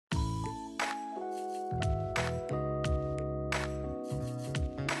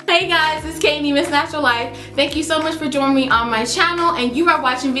Hey guys, it's Katie, Miss Natural Life. Thank you so much for joining me on my channel, and you are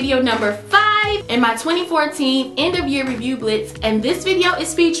watching video number 5 in my 2014 end of year review blitz. And this video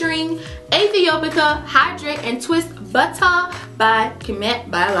is featuring Aethiopika Hydrate and Twist Butter by Kemet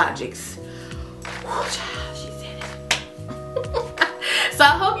Biologics. Woo, child, she said it. So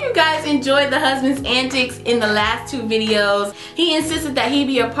I hope you guys enjoyed the husband's antics in the last 2 videos. He insisted that he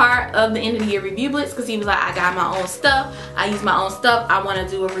be a part of the end of the year review blitz because he was like, I got my own stuff, I use my own stuff, I want to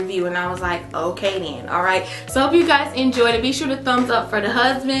do a review. And I was like, okay then, alright. So I hope you guys enjoyed it. Be sure to thumbs up for the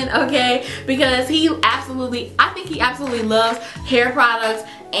husband, okay, because I think he absolutely loves hair products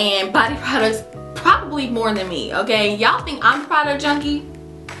and body products probably more than me, okay. Y'all think I'm a product junkie?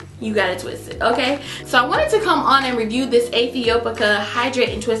 You got it twisted, okay? So I wanted to come on and review this Aethiopika Hydrate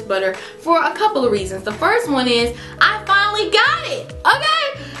and Twist Butter for a couple of reasons. The first one is I finally got it,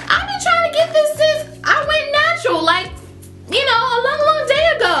 okay? I've been trying to get this since I went natural, like, you know, a long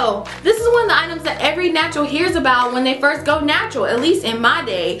day ago. This is one of the items that every natural hears about when they first go natural. At least in my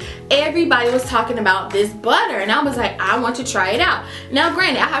day, everybody was talking about this butter, and I was like, I want to try it out. Now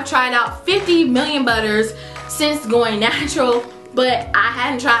granted, I have tried out 50 million butters since going natural, but I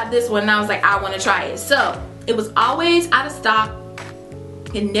hadn't tried this one and I was like, I want to try it. So it was always out of stock.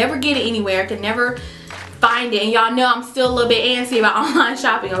 Could never get it anywhere, could never find it. And y'all know I'm still a little bit antsy about online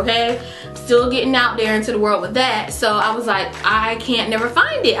shopping, okay? I'm still getting out there into the world with that. So I was like, I can't never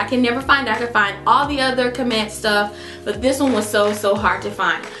find it. I can never find it. I could find all the other Kemet stuff, but this one was so hard to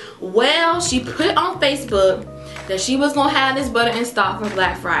find. Well, she put on Facebook that she was gonna have this butter in stock for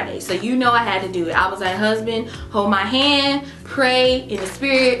Black Friday. So you know I had to do it. I was like, husband, hold my hand, pray in the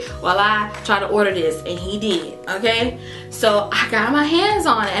spirit while I try to order this, and he did, okay? So I got my hands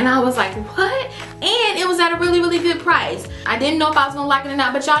on it and I was like, what? And it was at a really good price. I didn't know if I was gonna like it or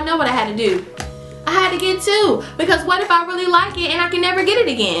not, but y'all know what I had to do. I had to get 2, because what if I really like it and I can never get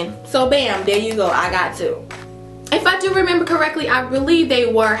it again? So bam, there you go, I got 2. If I do remember correctly, I believe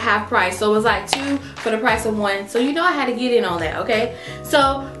they were half price. So it was like 2 for the price of 1. So you know I had to get in on that, okay?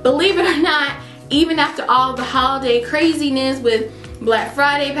 So believe it or not, even after all the holiday craziness with Black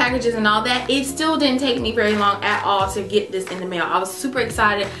Friday packages and all that, it still didn't take me very long at all to get this in the mail. I was super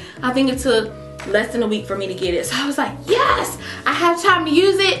excited. I think it took less than a week for me to get it. So I was like, yes, I have time to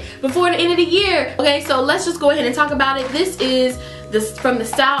use it before the end of the year. Okay, so let's just go ahead and talk about it. This is from the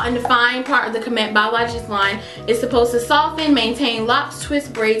Style and Define part of the Kemet Biologics line. It's supposed to soften, maintain locks,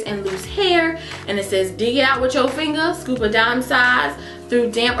 twist braids, and loose hair. And it says, dig it out with your finger, scoop a dime size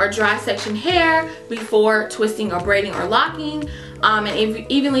through damp or dry section hair before twisting or braiding or locking. And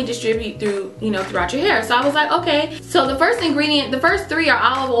evenly distribute through, you know, throughout your hair. So I was like, okay. So the first ingredient, the first 3 are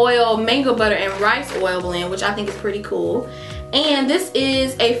olive oil, mango butter, and rice oil blend, which I think is pretty cool. And this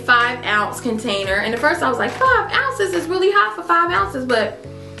is a 5-ounce container. And at first I was like, 5 ounces is really hot for 5 ounces, but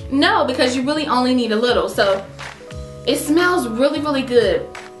no, because you really only need a little. So it smells really good.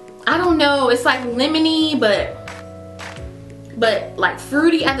 I don't know, it's like lemony, but like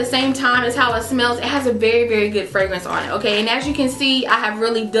fruity at the same time is how it smells. It has a very good fragrance on it, okay? And as you can see, I have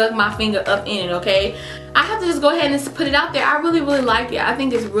really dug my finger up in it, okay? I have to just go ahead and put it out there. I really like it. I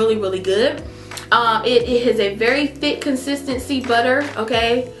think it's really good. It has a very thick consistency butter,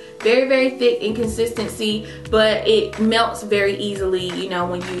 okay? Very thick in consistency, but it melts very easily, you know,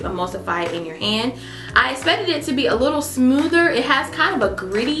 when you emulsify it in your hand. I expected it to be a little smoother. It has kind of a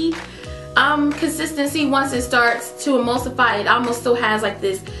gritty consistency. Once it starts to emulsify, it almost still has like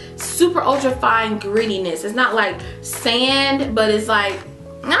this super ultra fine grittiness. It's not like sand, but it's like,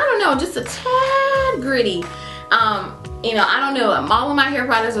 I don't know, just a tad gritty. You know, I don't know, all of my hair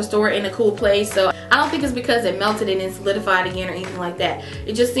products are stored in a cool place, so I don't think it's because it melted and it solidified again or anything like that.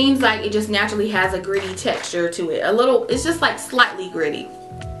 It just seems like it just naturally has a gritty texture to it. A little, it's just like slightly gritty,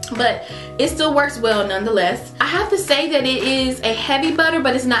 but it still works well nonetheless. I have to say that it is a heavy butter,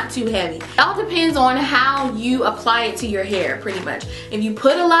 but it's not too heavy. It all depends on how you apply it to your hair, pretty much. If you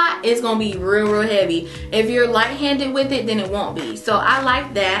put a lot, it's gonna be real heavy. If you're light-handed with it, then it won't be. So I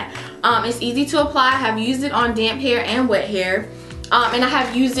like that. It's easy to apply. I have used it on damp hair and wet hair. And I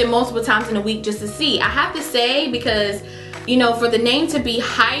have used it multiple times in a week just to see. I have to say, because, you know, for the name to be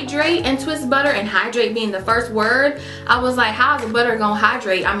Hydrate and Twist Butter, and hydrate being the first word, I was like, how is a butter gonna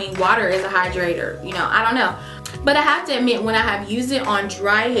hydrate? I mean, water is a hydrator, you know, I don't know. But I have to admit, when I have used it on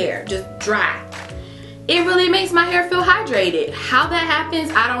dry hair, just dry, it really makes my hair feel hydrated. How that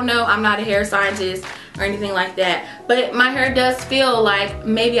happens, I don't know. I'm not a hair scientist or anything like that. But my hair does feel like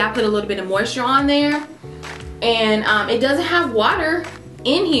maybe I put a little bit of moisture on there. And it doesn't have water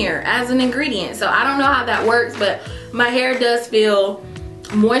in here as an ingredient. So I don't know how that works, but my hair does feel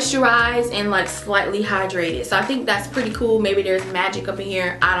moisturized and like slightly hydrated. So I think that's pretty cool. Maybe there's magic up in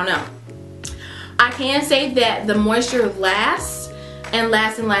here, I don't know. I can say that the moisture lasts and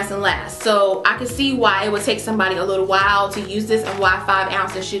lasts and lasts and lasts. So I can see why it would take somebody a little while to use this and why 5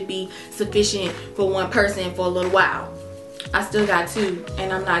 ounces should be sufficient for one person for a little while. I still got 2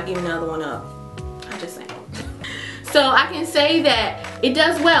 and I'm not giving the other one up. I'm just saying. So I can say that it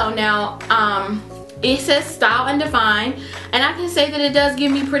does well. Now, it says style and define, and I can say that it does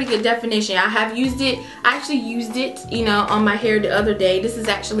give me pretty good definition. I have used it, I actually used it, you know, on my hair the other day. This is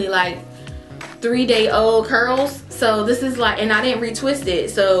actually like 3-day-old curls. So this is like, and I didn't retwist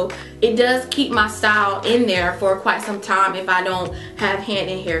it. So it does keep my style in there for quite some time if I don't have hand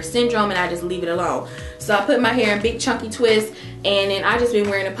and hair syndrome and I just leave it alone. So I put my hair in big chunky twists, and then I just been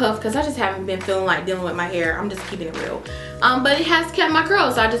wearing a puff because I just haven't been feeling like dealing with my hair. I'm just keeping it real. But it has kept my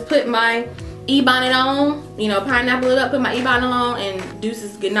curls. So I just put my e-bonnet on, you know, pineapple it up, put my e-bonnet on, and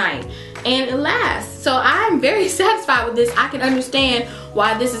deuces good night. And it lasts. So I'm very satisfied with this. I can understand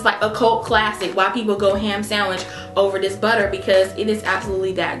why this is like a cult classic, why people go ham sandwich over this butter, because it is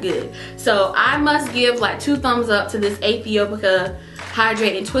absolutely that good. So I must give like 2 thumbs up to this Aethiopika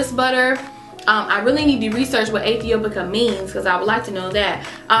Hydrate and Twist butter. I really need to research what Aethiopika means because I would like to know that.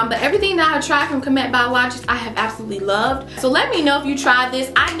 But everything that I've tried from Comet Biologics, I have absolutely loved. So let me know if you tried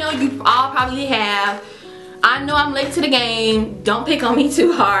this. I know you all probably have. I know I'm late to the game. Don't pick on me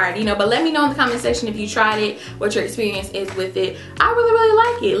too hard, you know, but let me know in the comment section if you tried it, what your experience is with it. I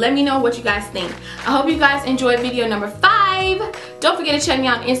really like it. Let me know what you guys think. I hope you guys enjoyed video number 5. Don't forget to check me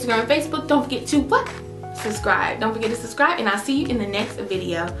out on Instagram and Facebook. Don't forget to what? Subscribe. Don't forget to subscribe, and I'll see you in the next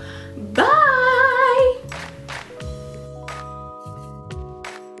video. Bye.